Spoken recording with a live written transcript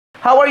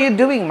How are you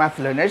doing, math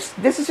learners?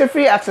 This is your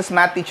free access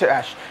math teacher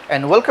Ash,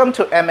 and welcome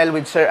to ML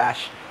with Sir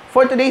Ash.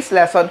 For today's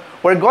lesson,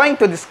 we're going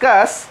to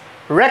discuss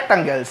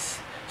rectangles.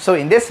 So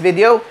in this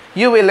video,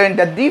 you will learn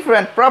the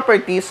different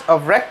properties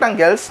of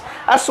rectangles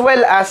as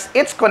well as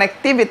its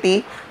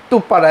connectivity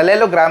to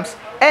parallelograms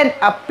and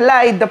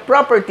apply the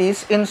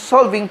properties in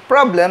solving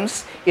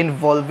problems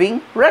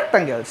involving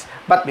rectangles.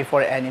 But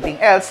before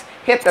anything else,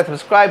 hit the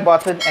subscribe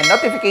button and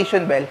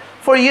notification bell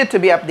for you to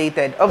be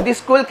updated of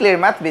these cool clear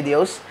math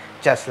videos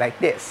just like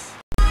this.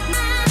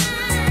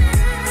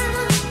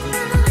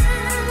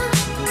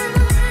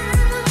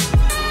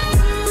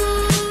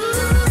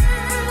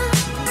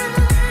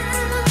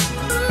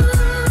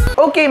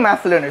 Okay,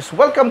 math learners,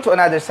 welcome to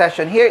another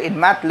session here in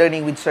Math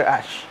Learning with Sir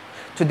Ash.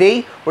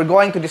 Today, we're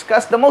going to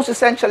discuss the most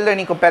essential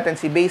learning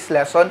competency-based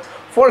lesson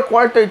for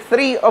quarter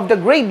 3 of the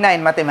grade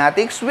 9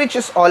 mathematics, which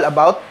is all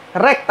about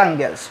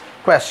rectangles.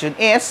 Question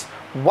is,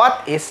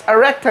 what is a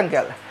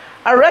rectangle?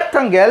 A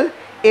rectangle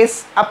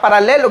is a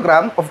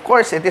parallelogram, of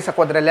course it is a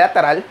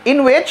quadrilateral,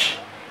 in which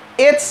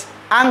its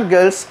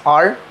angles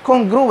are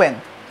congruent.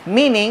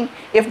 Meaning,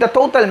 if the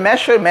total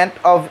measurement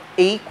of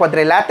a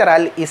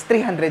quadrilateral is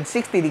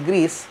 360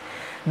 degrees,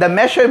 the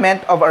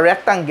measurement of a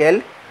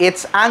rectangle,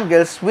 its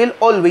angles will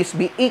always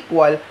be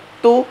equal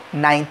to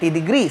 90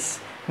 degrees,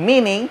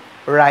 meaning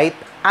right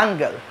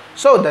angle.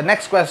 So the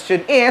next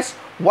question is,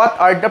 what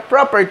are the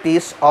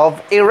properties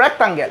of a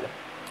rectangle?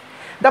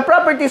 The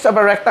properties of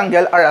a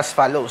rectangle are as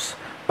follows.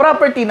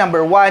 Property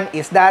number 1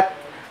 is that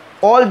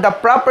all the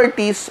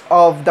properties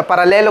of the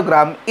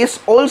parallelogram is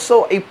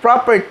also a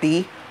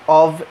property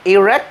of a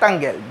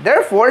rectangle.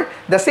 Therefore,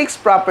 the 6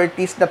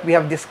 properties that we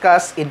have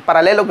discussed in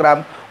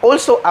parallelogram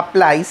also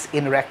applies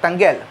in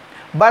rectangle.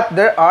 But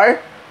there are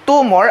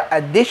 2 more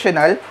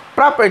additional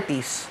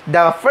properties.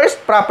 The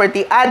first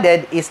property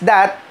added is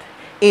that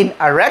in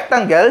a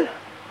rectangle,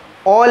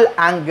 all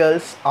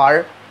angles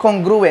are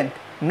congruent,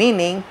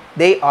 meaning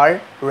they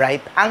are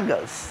right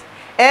angles.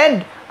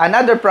 And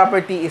another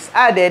property is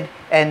added,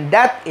 and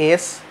that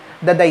is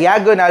the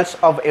diagonals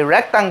of a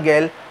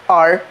rectangle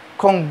are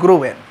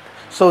congruent.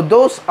 So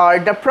those are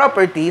the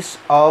properties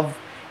of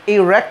a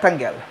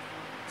rectangle.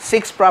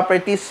 6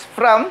 properties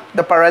from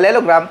the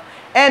parallelogram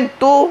and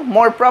 2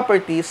 more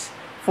properties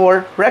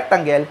for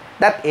rectangle,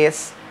 that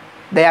is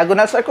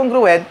diagonals are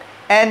congruent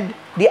and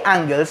the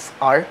angles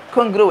are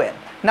congruent.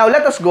 Now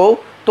let us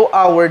go to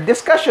our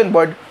discussion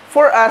board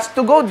for us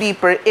to go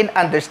deeper in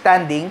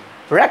understanding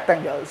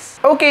rectangles.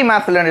 Okay,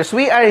 math learners,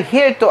 we are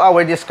here to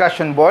our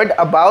discussion board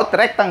about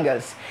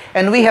rectangles,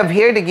 and we have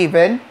here the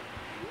given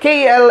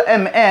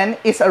KLMN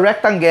is a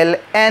rectangle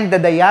and the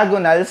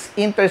diagonals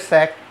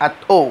intersect at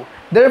O.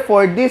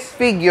 Therefore, this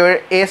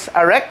figure is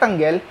a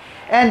rectangle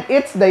and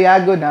its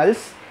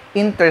diagonals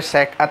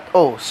intersect at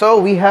O. So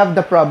we have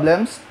the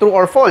problems, true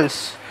or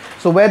false.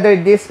 So whether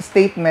these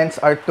statements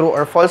are true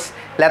or false,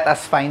 let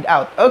us find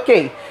out.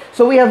 Okay,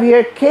 so we have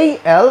here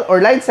KL,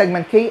 or line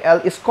segment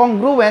KL, is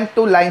congruent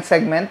to line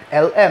segment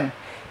LM.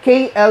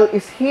 KL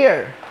is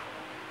here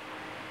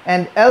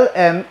and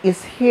LM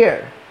is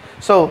here.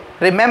 So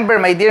remember,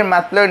 my dear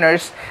math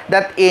learners,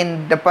 that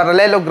in the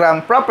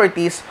parallelogram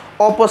properties,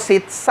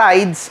 opposite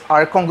sides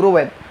are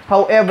congruent.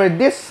 However,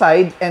 this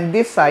side and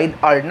this side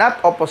are not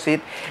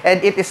opposite,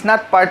 and it is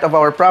not part of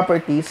our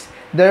properties.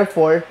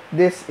 Therefore,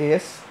 this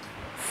is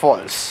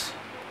false.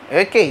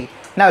 Okay,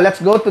 now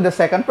let's go to the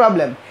second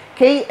problem.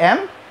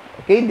 KM,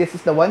 okay, this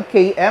is the one,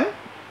 KM,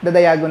 the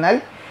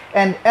diagonal,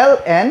 and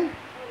LN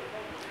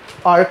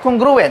are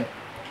congruent.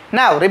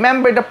 Now,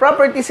 remember the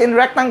properties in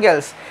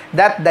rectangles,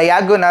 that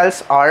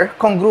diagonals are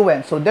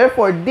congruent. So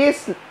therefore,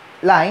 this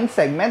line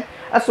segment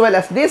as well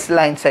as this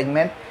line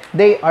segment,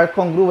 they are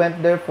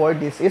congruent. Therefore,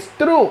 this is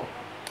true.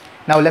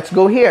 Now, let's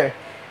go here.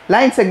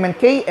 Line segment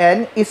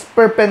KN is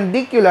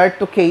perpendicular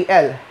to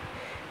KL.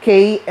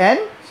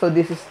 KN, so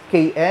this is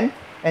KN,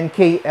 and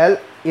KL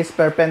is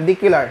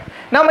perpendicular.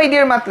 Now, my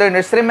dear math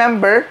learners,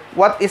 remember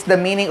what is the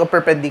meaning of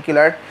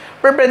perpendicular?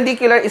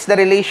 Perpendicular is the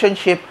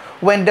relationship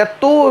when the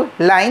 2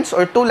 lines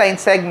or 2 line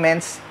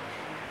segments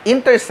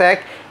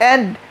intersect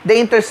and the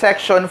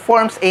intersection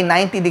forms a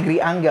 90-degree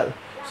angle.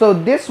 So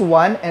this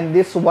one and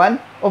this one,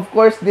 of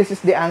course, this is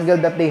the angle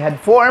that they had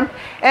formed.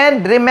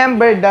 And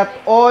remember that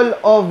all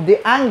of the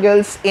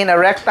angles in a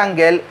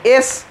rectangle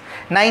is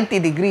 90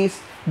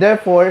 degrees.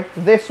 Therefore,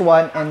 this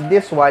one and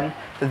this one,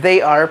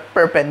 they are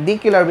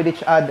perpendicular with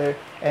each other,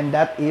 and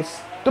that is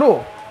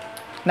true.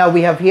 Now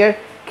we have here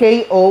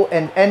KO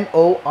and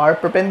NO are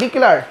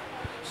perpendicular.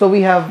 So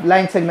we have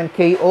line segment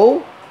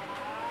KO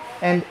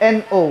and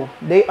NO.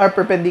 They are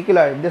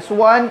perpendicular. This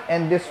one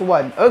and this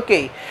one.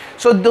 Okay.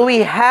 So do we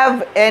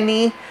have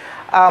any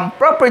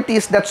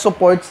properties that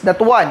supports that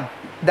one?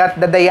 That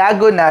the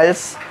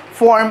diagonals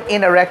formed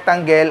in a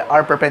rectangle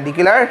are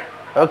perpendicular?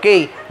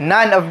 Okay.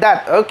 None of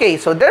that. Okay.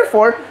 So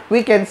therefore,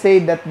 we can say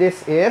that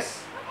this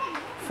is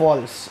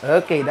false.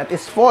 Okay. That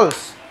is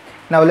false.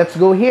 Now let's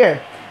go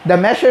here. The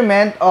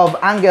measurement of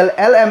angle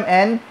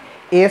LMN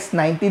is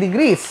 90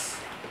 degrees.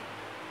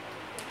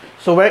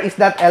 So where is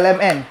that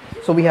LMN?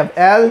 So we have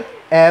L,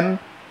 M,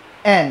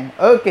 N.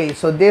 Okay,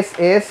 so this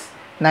is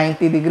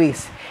 90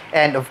 degrees.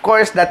 And of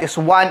course, that is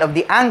one of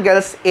the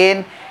angles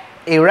in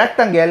a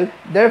rectangle.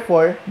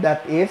 Therefore,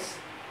 that is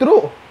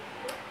true.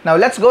 Now,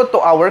 let's go to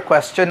our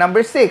question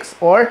number 6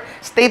 or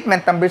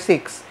statement number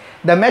 6.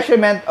 The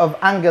measurement of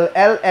angle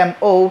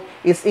LMO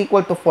is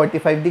equal to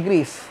 45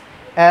 degrees.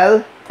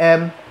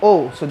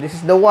 LMO. So, this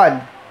is the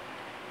one.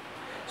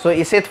 So,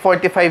 is it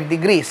 45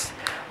 degrees?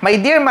 My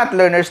dear math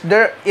learners,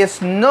 there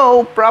is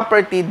no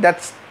property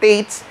that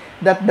states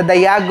that the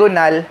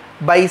diagonal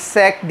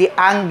bisect the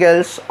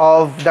angles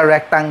of the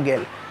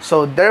rectangle.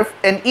 So,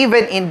 and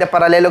even in the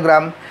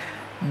parallelogram,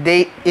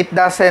 it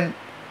doesn't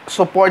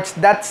supports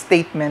that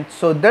statement.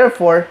 So,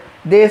 therefore,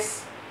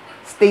 this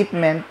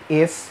statement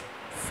is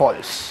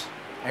false.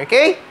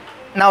 Okay?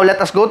 Now,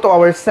 let us go to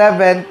our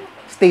 7th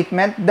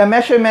statement. The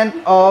measurement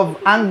of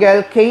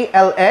angle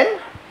KLN.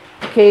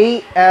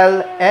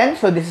 KLN.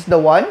 So, this is the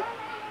one.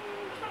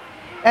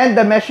 And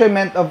the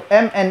measurement of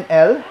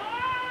MNL.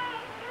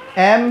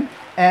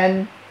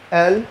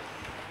 MNL.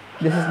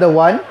 This is the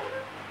one.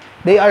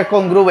 They are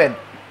congruent.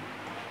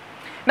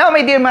 Now,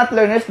 my dear math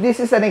learners, this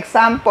is an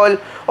example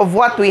of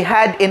what we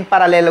had in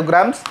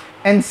parallelograms.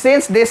 And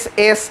since this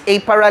is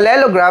a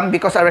parallelogram,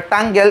 because a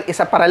rectangle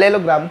is a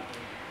parallelogram,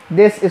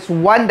 this is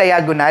one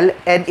diagonal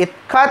and it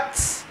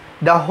cuts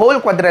the whole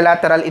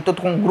quadrilateral into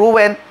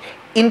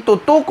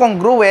two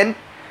congruent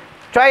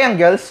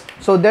triangles.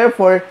 So,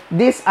 therefore,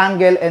 this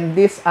angle and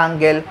this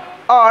angle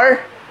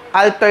are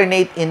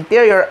alternate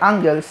interior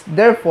angles.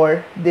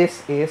 Therefore,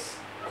 this is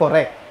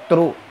correct.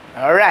 True.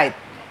 Alright.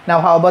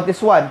 Now, how about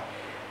this one?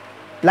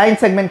 Line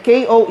segment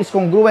KO is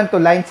congruent to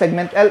line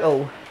segment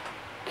LO.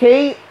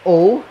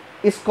 KO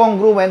is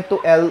congruent to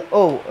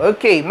LO.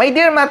 Okay, my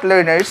dear math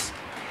learners,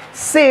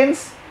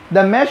 since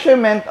the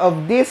measurement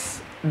of this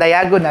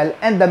diagonal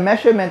and the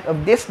measurement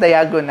of this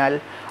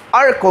diagonal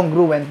are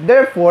congruent,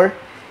 therefore,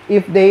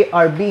 if they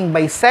are being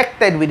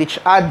bisected with each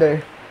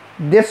other,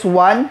 this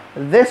one,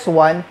 this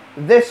one,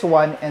 this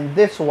one, and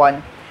this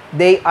one,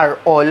 they are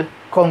all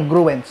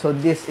congruent. So,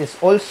 this is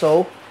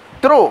also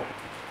true.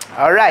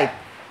 Alright,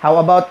 how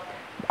about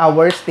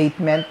our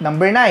statement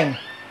number 9?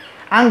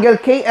 Angle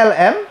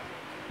KLM.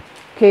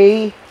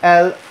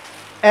 KLM.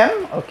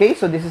 Okay,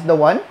 so this is the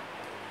one.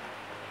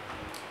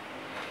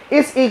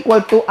 Is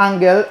equal to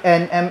angle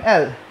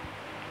NML.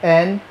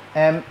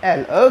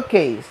 NML.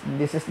 Okay,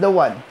 this is the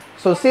one.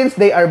 So, since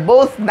they are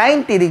both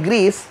 90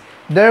 degrees,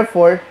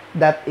 therefore,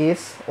 that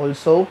is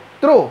also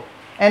true.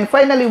 And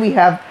finally, we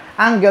have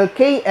angle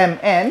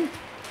KMN.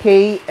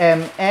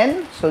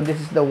 KMN. So, this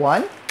is the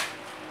one.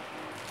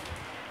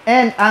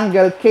 And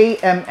angle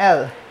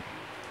KML.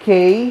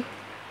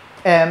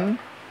 KML.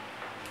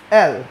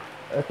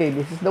 Okay,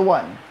 this is the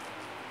one.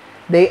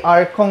 They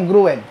are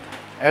congruent.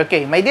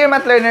 Okay, my dear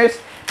math learners,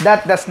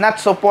 that does not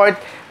support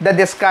the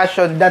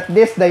discussion that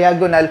this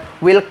diagonal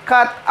will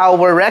cut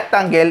our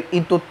rectangle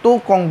into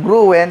two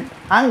congruent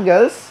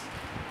angles.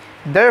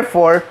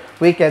 Therefore,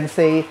 we can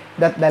say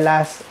that the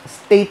last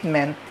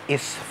statement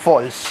is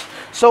false.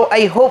 So,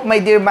 I hope, my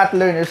dear math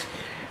learners,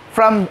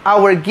 from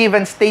our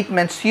given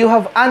statements, you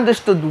have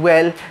understood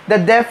well the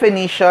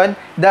definition,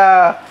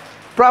 the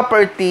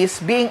properties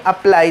being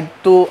applied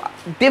to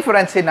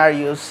different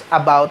scenarios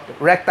about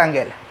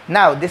rectangle.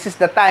 Now, this is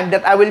the time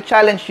that I will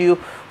challenge you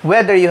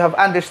whether you have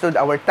understood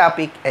our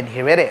topic, and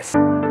here it is.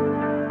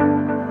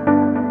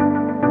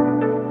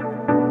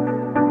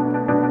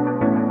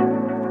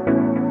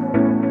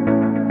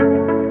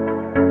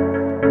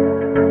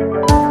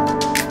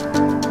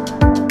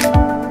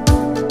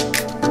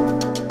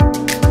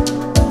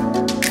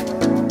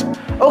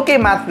 Okay,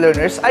 math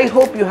learners, I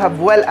hope you have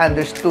well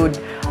understood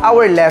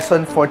our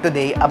lesson for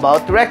today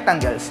about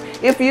rectangles.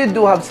 If you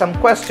do have some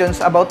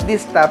questions about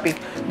this topic,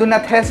 do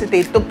not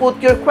hesitate to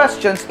put your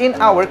questions in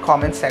our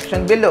comment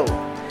section below.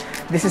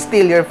 This is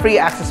still your free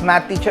access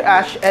math teacher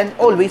Ash, and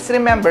always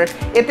remember,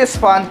 it is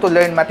fun to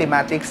learn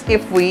mathematics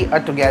if we are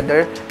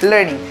together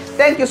learning.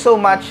 Thank you so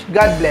much,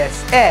 God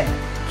bless, and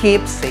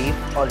keep safe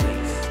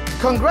always.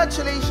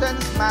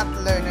 Congratulations, math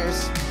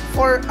learners,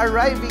 for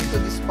arriving to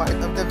this part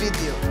of the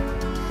video.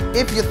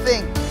 If you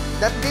think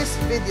that this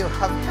video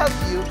have helped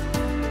you,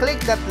 click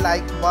that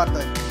like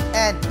button.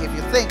 And if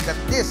you think that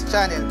this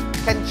channel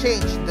can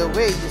change the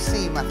way you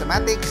see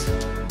mathematics,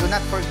 do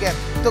not forget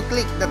to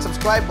click that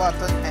subscribe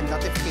button and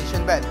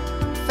notification bell.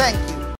 Thank you.